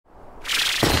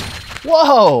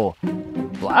Whoa!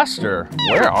 Blaster,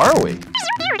 where are we?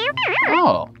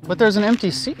 Oh, but there's an empty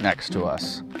seat next to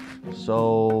us.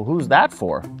 So who's that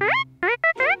for?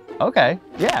 Okay,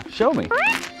 yeah, show me.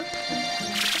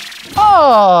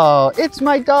 Oh, it's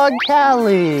my dog,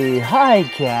 Callie. Hi,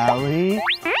 Callie.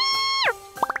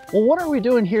 Well, what are we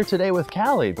doing here today with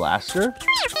Callie, Blaster?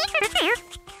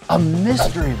 A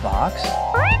mystery box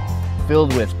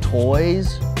filled with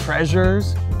toys,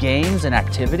 treasures, games, and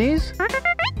activities?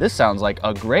 This sounds like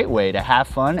a great way to have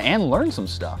fun and learn some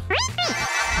stuff.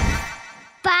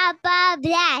 Papa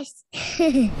Blast.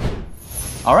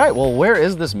 All right, well, where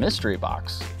is this mystery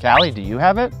box? Callie, do you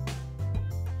have it?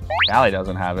 Callie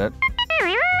doesn't have it.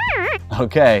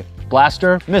 Okay,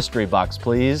 Blaster, mystery box,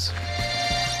 please.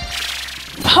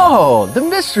 Oh, the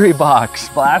mystery box,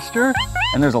 Blaster.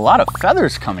 And there's a lot of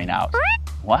feathers coming out.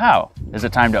 Wow, is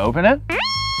it time to open it?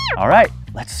 All right,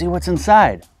 let's see what's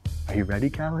inside. Are you ready,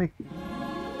 Callie?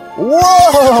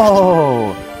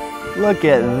 Whoa, look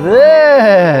at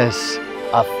this.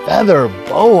 A feather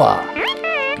boa.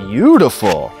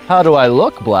 Beautiful. How do I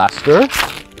look, Blaster?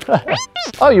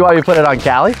 Oh, you want me to put it on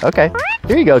Callie? Okay,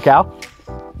 here you go, Cal.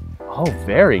 Oh,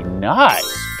 very nice.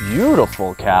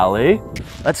 Beautiful, Callie.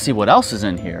 Let's see what else is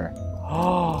in here.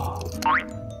 Oh,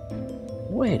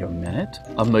 wait a minute.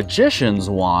 A magician's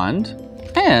wand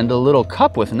and a little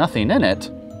cup with nothing in it.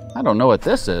 I don't know what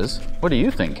this is. What do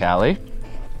you think, Callie?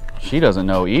 She doesn't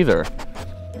know either.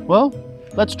 Well,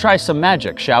 let's try some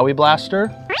magic, shall we,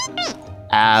 Blaster?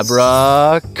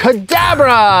 Abracadabra!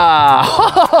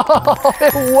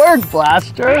 It worked,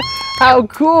 Blaster. How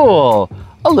cool.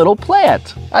 A little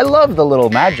plant. I love the little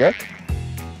magic.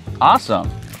 Awesome.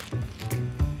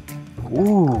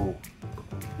 Ooh.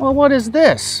 Well, what is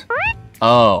this?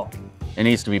 Oh, it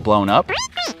needs to be blown up?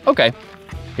 Okay,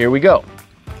 here we go.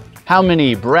 How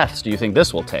many breaths do you think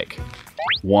this will take?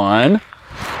 1.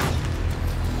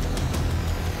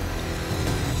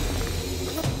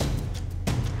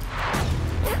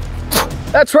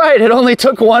 That's right, it only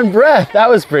took 1 breath. That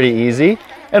was pretty easy.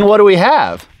 And what do we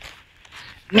have?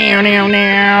 Meow, meow,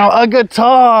 meow, a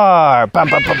guitar. Bum,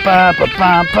 bum, bum, bum, bum,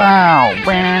 bum, bum.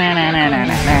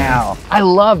 I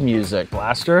love music,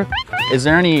 Blaster. Is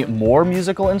there any more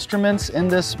musical instruments in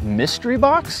this mystery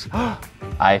box?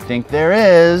 I think there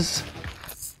is.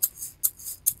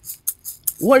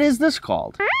 What is this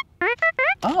called?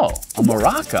 Oh, a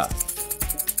maraca.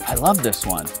 I love this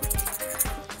one.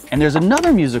 And there's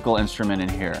another musical instrument in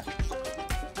here.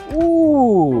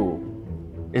 Ooh,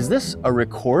 is this a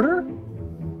recorder?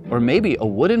 Or maybe a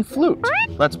wooden flute?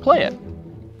 Let's play it.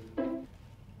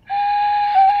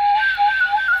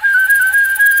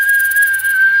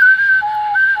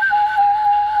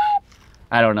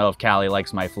 I don't know if Callie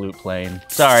likes my flute playing.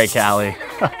 Sorry, Callie.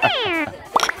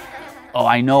 Oh,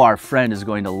 I know our friend is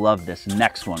going to love this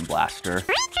next one, Blaster.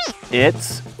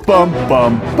 It's bum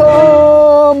bum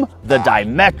bum, the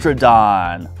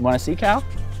Dimetrodon. You wanna see, Cal?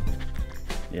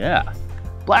 Yeah.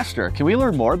 Blaster, can we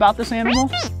learn more about this animal?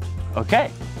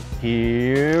 Okay,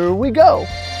 here we go.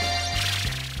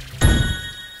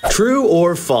 True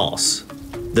or false?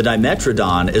 The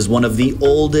Dimetrodon is one of the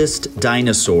oldest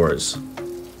dinosaurs.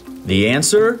 The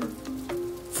answer?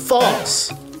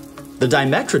 False. The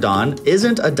Dimetrodon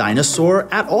isn't a dinosaur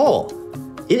at all.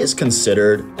 It is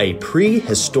considered a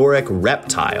prehistoric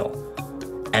reptile.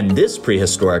 And this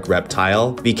prehistoric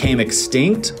reptile became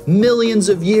extinct millions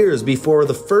of years before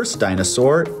the first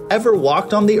dinosaur ever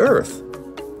walked on the earth.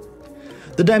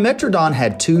 The Dimetrodon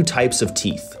had 2 types of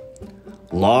teeth.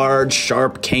 Large,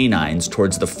 sharp canines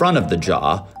towards the front of the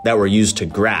jaw that were used to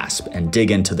grasp and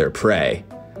dig into their prey,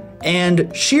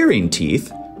 and shearing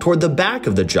teeth toward the back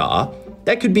of the jaw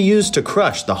that could be used to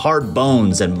crush the hard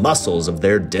bones and muscles of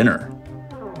their dinner.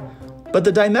 But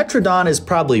the Dimetrodon is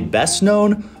probably best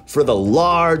known for the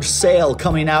large sail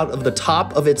coming out of the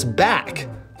top of its back.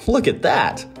 Look at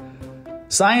that.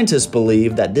 Scientists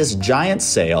believe that this giant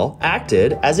sail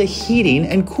acted as a heating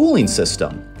and cooling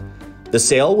system. The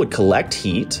sail would collect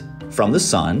heat from the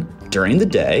sun during the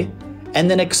day and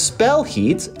then expel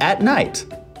heat at night.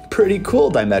 Pretty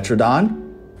cool, Dimetrodon.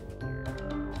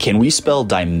 Can we spell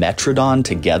Dimetrodon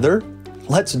together?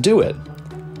 Let's do it.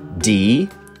 D-I-M-E-T-R-O-D-O-N.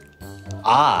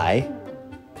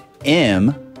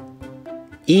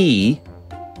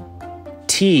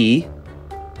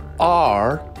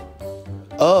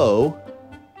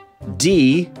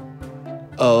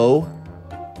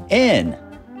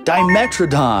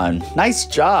 Dimetrodon. Nice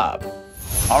job.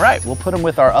 All right, we'll put them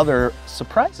with our other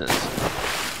surprises.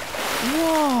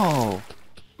 Whoa,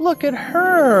 look at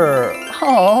her.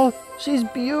 Oh, she's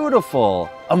beautiful.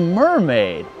 A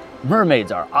mermaid.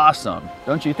 Mermaids are awesome.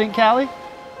 Don't you think, Callie?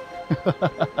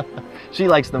 She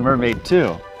likes the mermaid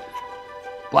too.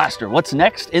 Blaster, what's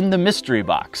next in the mystery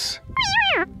box?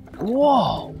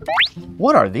 Whoa,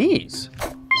 what are these?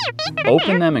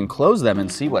 Open them and close them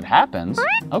and see what happens.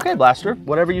 Okay, Blaster,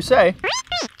 whatever you say.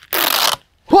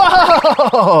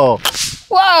 Whoa!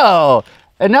 Wow!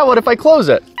 And now what if I close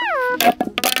it?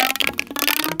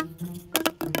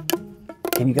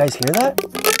 Can you guys hear that?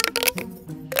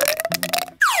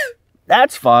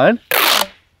 That's fun.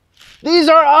 These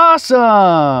are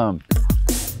awesome!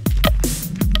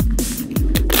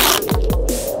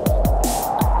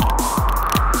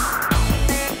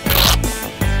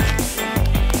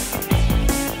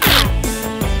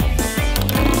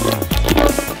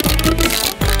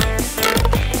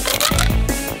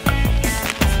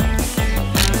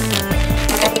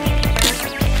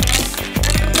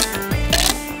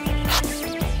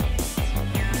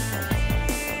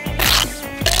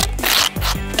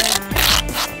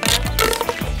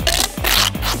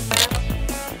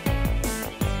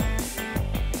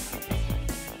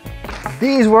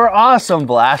 These were awesome,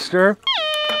 Blaster.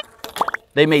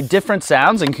 They made different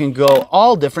sounds and can go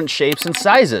all different shapes and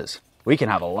sizes. We can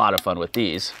have a lot of fun with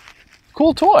these.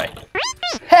 Cool toy.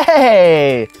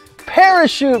 Hey,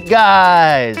 parachute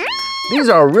guys. These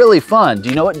are really fun. Do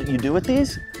you know what you do with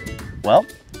these? Well,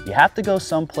 you have to go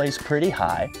someplace pretty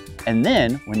high, and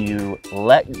then when you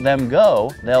let them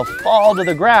go, they'll fall to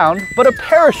the ground, but a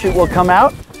parachute will come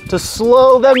out to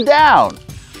slow them down.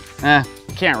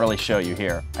 Can't really show you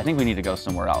here. I think we need to go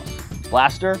somewhere else.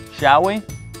 Blaster, shall we?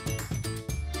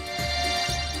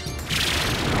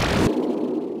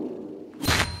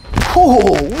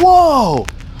 Oh, whoa!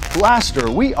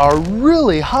 Blaster, we are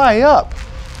really high up.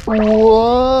 Whoa!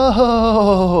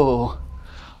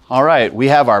 All right, we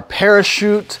have our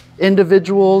parachute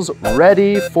individuals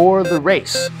ready for the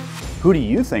race. Who do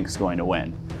you think is going to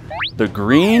win? The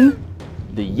green,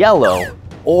 the yellow,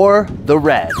 or the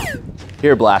red?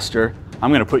 Here, Blaster.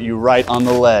 I'm gonna put you right on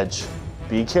the ledge.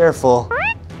 Be careful.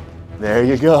 There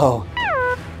you go.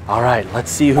 All right, let's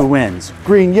see who wins.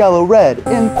 Green, yellow, red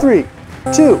in 3,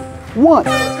 2, 1.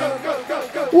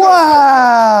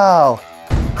 Wow!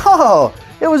 Oh,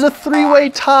 it was a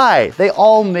 3-way tie. They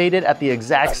all made it at the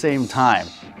exact same time.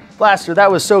 Blaster,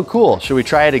 that was so cool. Should we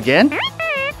try it again?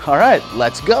 All right,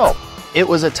 let's go. It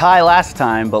was a tie last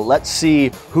time, but let's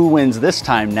see who wins this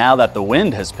time now that the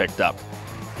wind has picked up.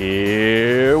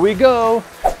 Here we go.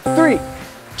 3,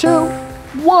 2,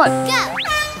 1. Go.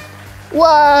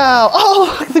 Wow.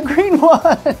 Oh, look, the green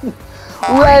won.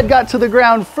 Red got to the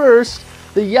ground first.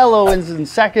 The yellow is in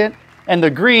second. And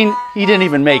the green, he didn't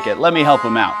even make it. Let me help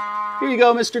him out. Here you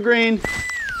go, Mr. Green.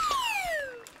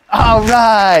 All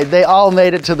right, they all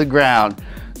made it to the ground.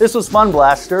 This was fun,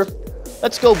 Blaster.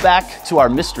 Let's go back to our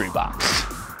mystery box.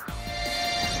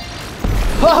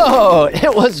 Oh,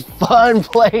 it was fun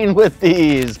playing with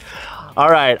these. All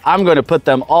right, I'm gonna put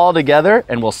them all together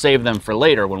and we'll save them for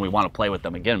later when we wanna play with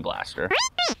them again, Blaster.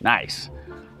 Nice.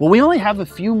 Well, we only have a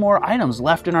few more items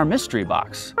left in our mystery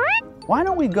box. Why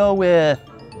don't we go with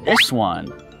this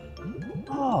one?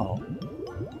 Oh,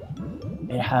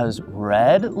 it has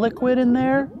red liquid in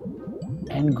there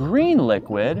and green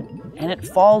liquid, and it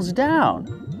falls down.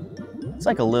 It's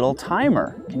like a little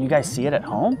timer. Can you guys see it at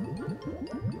home?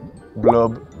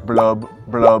 Blub, blub,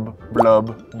 blub,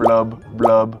 blub, blub,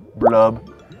 blub,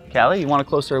 blub. Callie, you want a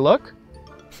closer look?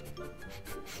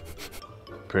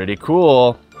 Pretty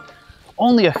cool.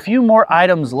 Only a few more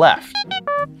items left.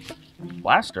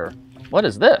 Blaster, what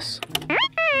is this?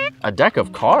 A deck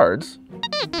of cards?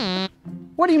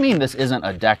 What do you mean this isn't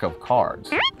a deck of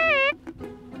cards?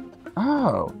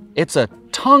 Oh, it's a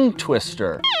tongue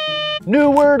twister. New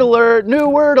word alert, new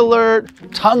word alert,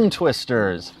 tongue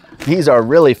twisters. These are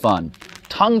really fun.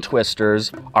 Tongue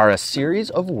twisters are a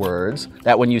series of words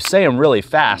that when you say them really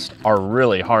fast are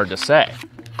really hard to say.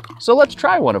 So let's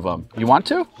try one of them. You want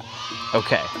to?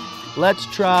 Okay, let's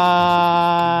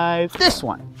try this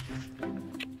one.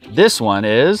 This one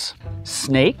is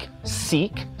snake,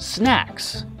 seek,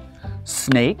 snacks.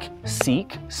 Snake,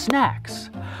 seek,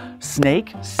 snacks.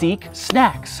 Snake, seek,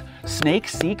 snacks. Snake,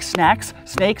 seek, snacks.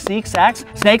 Snake, seek, snacks.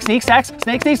 Snake, seek, snacks.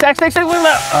 Snake, seek, snacks. Snake,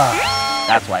 seek,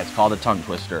 that's why it's called a tongue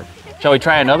twister. Shall we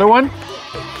try another one?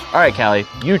 All right, Callie,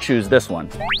 you choose this one.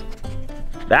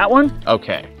 That one?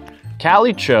 Okay.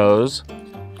 Callie chose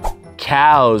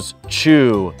cows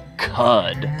chew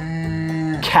cud.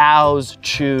 Cows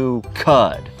chew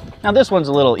cud. Now this one's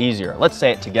a little easier. Let's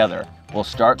say it together. We'll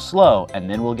start slow and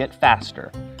then we'll get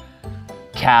faster.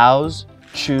 Cows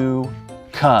chew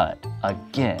cud.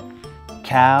 Again.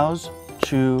 Cows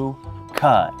chew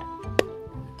cud.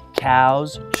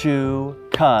 Cows chew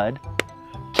cud.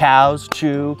 Cows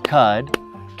chew cud.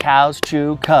 Cows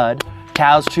chew cud.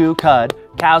 Cows chew cud.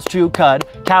 Cows chew cud.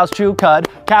 Cows chew cud.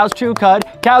 Cows chew cud.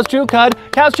 Cows chew cud.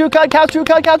 Cows chew cud. Cows chew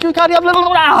cud. Cows chew cud.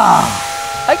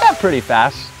 I got pretty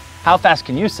fast. How fast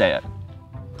can you say it?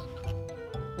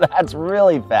 That's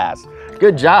really fast.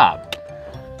 Good job.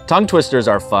 Tongue twisters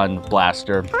are fun,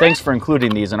 Blaster. Thanks for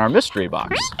including these in our mystery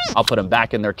box. I'll put them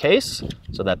back in their case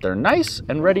so that they're nice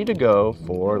and ready to go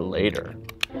for later.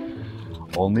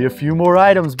 Only a few more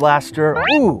items, Blaster.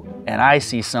 Ooh, and I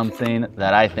see something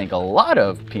that I think a lot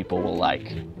of people will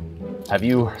like. Have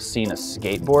you seen a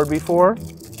skateboard before?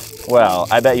 Well,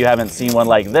 I bet you haven't seen one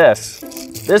like this.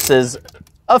 This is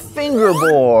a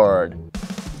fingerboard.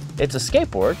 It's a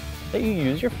skateboard that you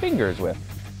use your fingers with.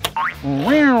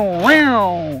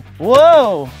 Whoa!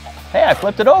 Hey, I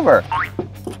flipped it over.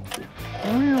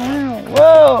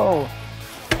 Whoa!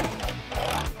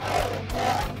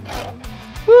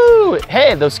 Woo!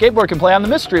 Hey, the skateboard can play on the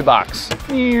mystery box.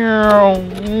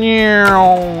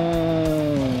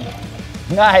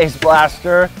 Nice,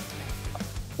 Blaster.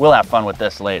 We'll have fun with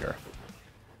this later.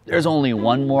 There's only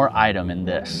one more item in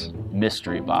this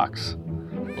mystery box.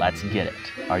 Let's get it.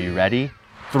 Are you ready?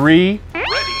 3,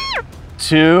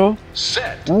 2,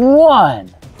 set,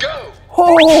 1. go!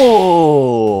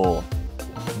 Oh!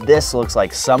 This looks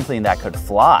like something that could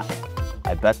fly.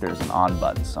 I bet there's an on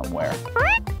button somewhere.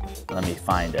 Let me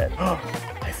find it.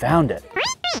 I found it.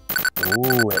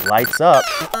 Ooh, it lights up.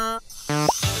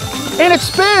 And it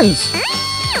spins!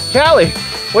 Callie,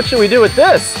 what should we do with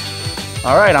this?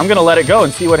 All right, I'm gonna let it go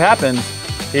and see what happens.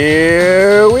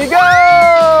 Here we go!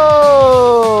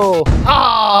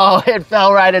 Oh, it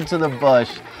fell right into the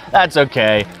bush. That's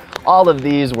okay. All of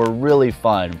these were really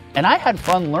fun. And I had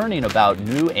fun learning about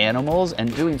new animals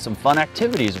and doing some fun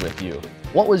activities with you.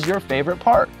 What was your favorite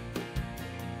part?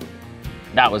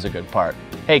 That was a good part.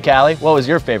 Hey, Callie, what was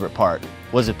your favorite part?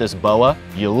 Was it this boa?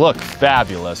 You look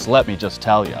fabulous, let me just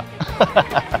tell you.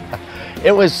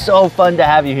 It was so fun to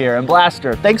have you here. And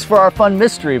Blaster, thanks for our fun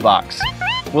mystery box.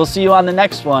 We'll see you on the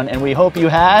next one, and we hope you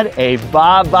had a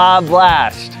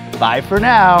blast. Bye for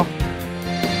now.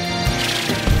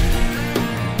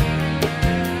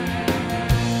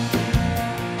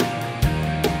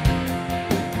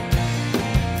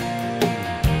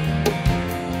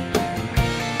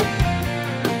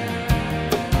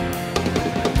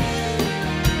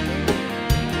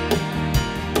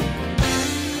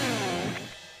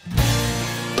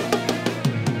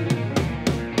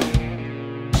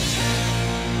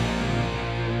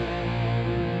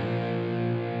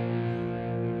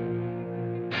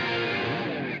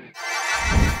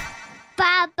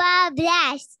 Papa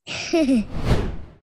Blast.